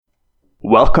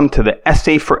Welcome to the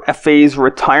Essay for FA's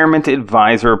Retirement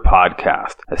Advisor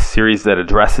podcast, a series that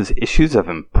addresses issues of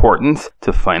importance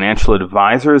to financial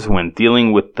advisors when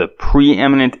dealing with the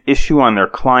preeminent issue on their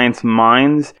clients'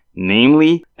 minds,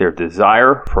 namely their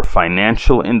desire for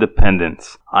financial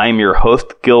independence. I am your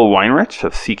host, Gil Weinrich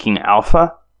of Seeking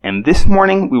Alpha, and this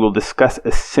morning we will discuss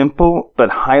a simple but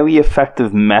highly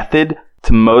effective method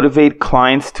to motivate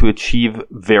clients to achieve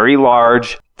very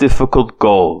large, difficult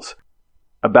goals.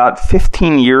 About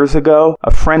 15 years ago,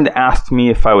 a friend asked me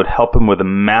if I would help him with a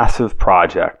massive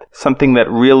project, something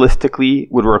that realistically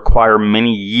would require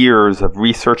many years of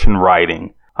research and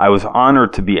writing. I was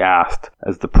honored to be asked,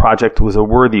 as the project was a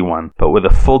worthy one, but with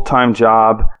a full-time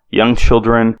job, young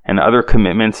children, and other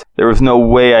commitments, there was no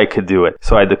way I could do it,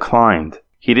 so I declined.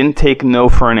 He didn't take no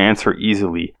for an answer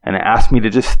easily, and asked me to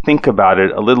just think about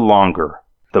it a little longer.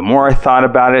 The more I thought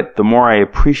about it, the more I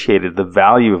appreciated the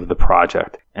value of the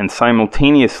project, and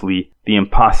simultaneously the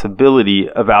impossibility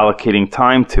of allocating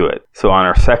time to it. So on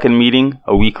our second meeting,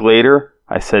 a week later,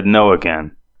 I said no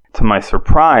again. To my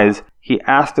surprise, he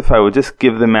asked if I would just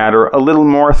give the matter a little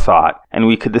more thought, and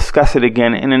we could discuss it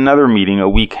again in another meeting a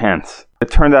week hence. It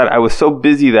turned out I was so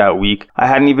busy that week, I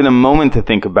hadn't even a moment to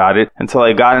think about it until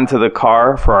I got into the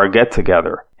car for our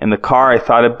get-together. In the car, I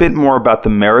thought a bit more about the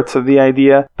merits of the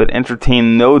idea, but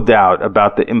entertained no doubt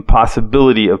about the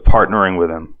impossibility of partnering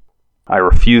with him. I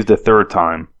refused a third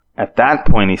time. At that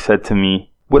point, he said to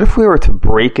me, "What if we were to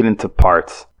break it into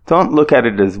parts? Don't look at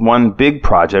it as one big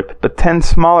project, but 10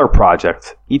 smaller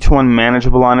projects, each one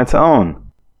manageable on its own."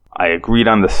 I agreed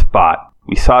on the spot.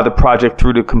 We saw the project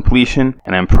through to completion,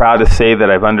 and I'm proud to say that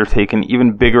I've undertaken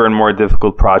even bigger and more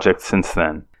difficult projects since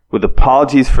then. With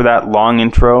apologies for that long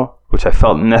intro, which I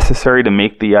felt necessary to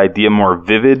make the idea more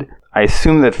vivid, I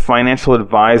assume that financial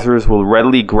advisors will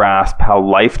readily grasp how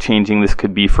life-changing this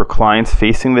could be for clients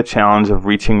facing the challenge of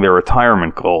reaching their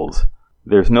retirement goals.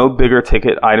 There's no bigger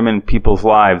ticket item in people's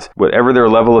lives. Whatever their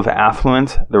level of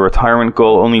affluence, the retirement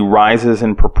goal only rises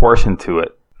in proportion to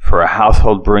it. For a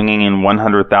household bringing in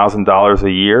 $100,000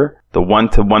 a year, the $1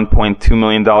 to $1.2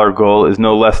 million goal is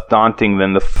no less daunting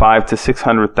than the $500,000 to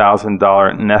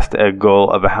 $600,000 nest egg goal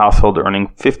of a household earning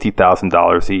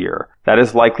 $50,000 a year. That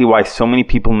is likely why so many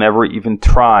people never even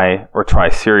try or try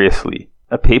seriously.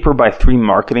 A paper by 3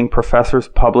 marketing professors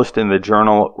published in the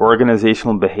journal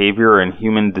Organizational Behavior and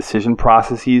Human Decision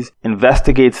Processes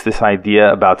investigates this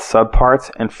idea about subparts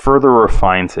and further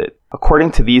refines it.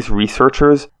 According to these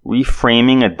researchers,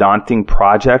 reframing a daunting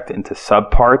project into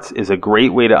subparts is a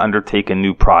great way to undertake a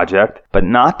new project, but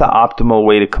not the optimal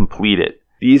way to complete it.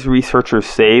 These researchers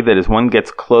say that as one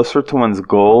gets closer to one's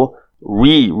goal,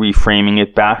 reframing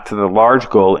it back to the large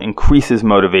goal increases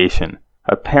motivation.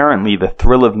 Apparently, the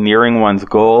thrill of nearing one's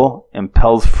goal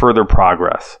impels further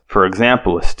progress. For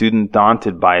example, a student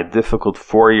daunted by a difficult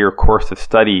 4-year course of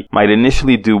study might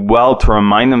initially do well to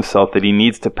remind himself that he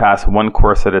needs to pass one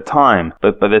course at a time,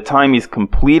 but by the time he's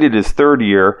completed his 3rd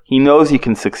year, he knows he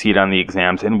can succeed on the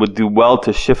exams and would do well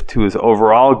to shift to his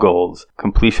overall goals,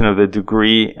 completion of the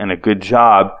degree and a good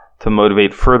job, to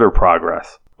motivate further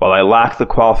progress. While I lack the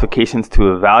qualifications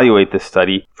to evaluate this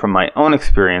study, from my own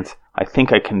experience, I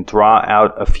think I can draw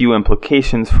out a few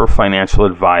implications for financial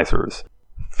advisors.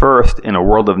 First, in a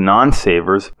world of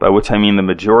non-savers, by which I mean the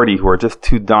majority who are just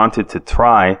too daunted to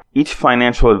try, each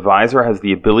financial advisor has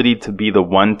the ability to be the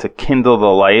one to kindle the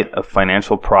light of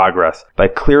financial progress by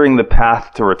clearing the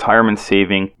path to retirement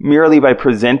saving merely by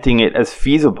presenting it as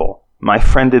feasible. My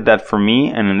friend did that for me,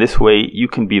 and in this way you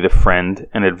can be the friend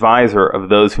and advisor of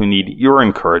those who need your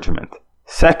encouragement.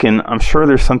 Second, I'm sure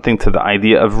there's something to the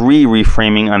idea of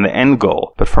reframing on the end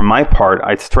goal, but for my part,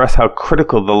 I'd stress how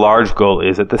critical the large goal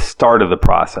is at the start of the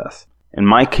process. In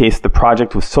my case, the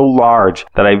project was so large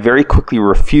that I very quickly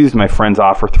refused my friend's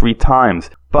offer 3 times,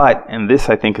 but, and this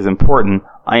I think is important,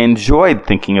 I enjoyed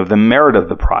thinking of the merit of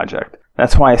the project.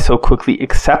 That's why I so quickly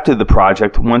accepted the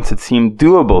project once it seemed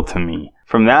doable to me.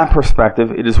 From that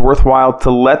perspective, it is worthwhile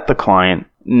to let the client,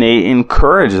 nay,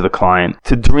 encourage the client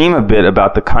to dream a bit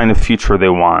about the kind of future they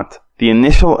want. The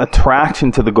initial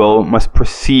attraction to the goal must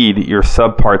precede your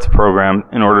subparts program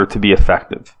in order to be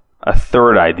effective. A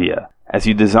third idea. As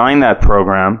you design that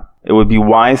program, it would be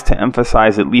wise to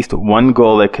emphasize at least one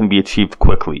goal that can be achieved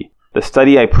quickly. The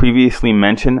study I previously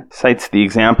mentioned cites the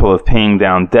example of paying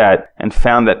down debt and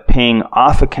found that paying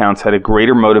off accounts had a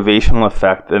greater motivational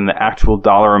effect than the actual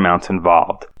dollar amounts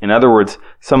involved. In other words,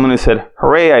 someone who said,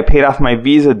 "Hooray, I paid off my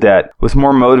Visa debt," was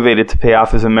more motivated to pay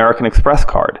off his American Express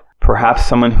card. Perhaps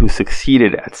someone who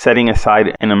succeeded at setting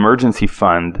aside an emergency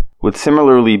fund would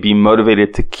similarly be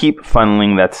motivated to keep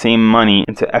funneling that same money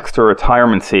into extra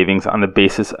retirement savings on the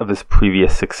basis of his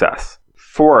previous success.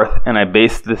 Fourth, and I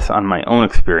base this on my own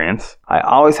experience, I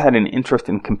always had an interest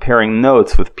in comparing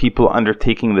notes with people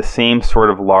undertaking the same sort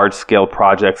of large-scale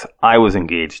projects I was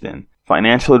engaged in.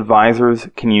 Financial advisors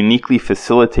can uniquely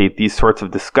facilitate these sorts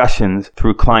of discussions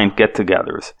through client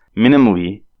get-togethers.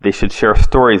 Minimally, they should share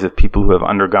stories of people who have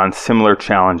undergone similar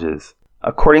challenges.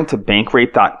 According to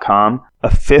Bankrate.com,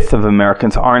 a fifth of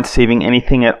Americans aren't saving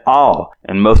anything at all,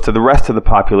 and most of the rest of the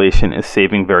population is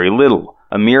saving very little.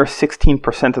 A mere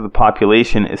 16% of the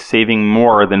population is saving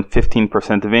more than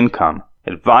 15% of income.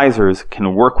 Advisors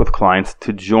can work with clients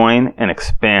to join and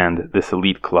expand this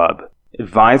elite club.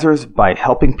 Advisors, by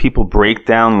helping people break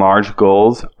down large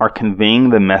goals, are conveying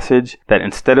the message that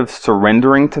instead of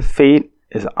surrendering to fate,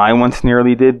 as I once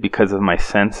nearly did because of my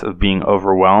sense of being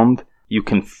overwhelmed, you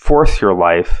can force your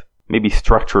life, maybe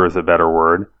structure is a better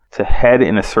word, to head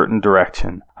in a certain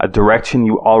direction, a direction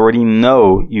you already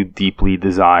know you deeply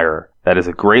desire. That is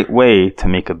a great way to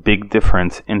make a big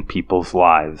difference in people's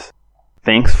lives.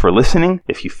 Thanks for listening.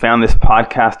 If you found this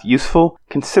podcast useful,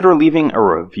 consider leaving a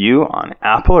review on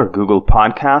Apple or Google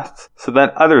Podcasts so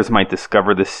that others might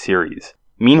discover this series.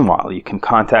 Meanwhile, you can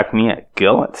contact me at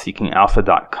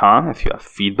gil@seekingalpha.com if you have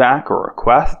feedback or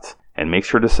requests, and make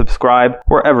sure to subscribe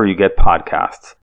wherever you get podcasts.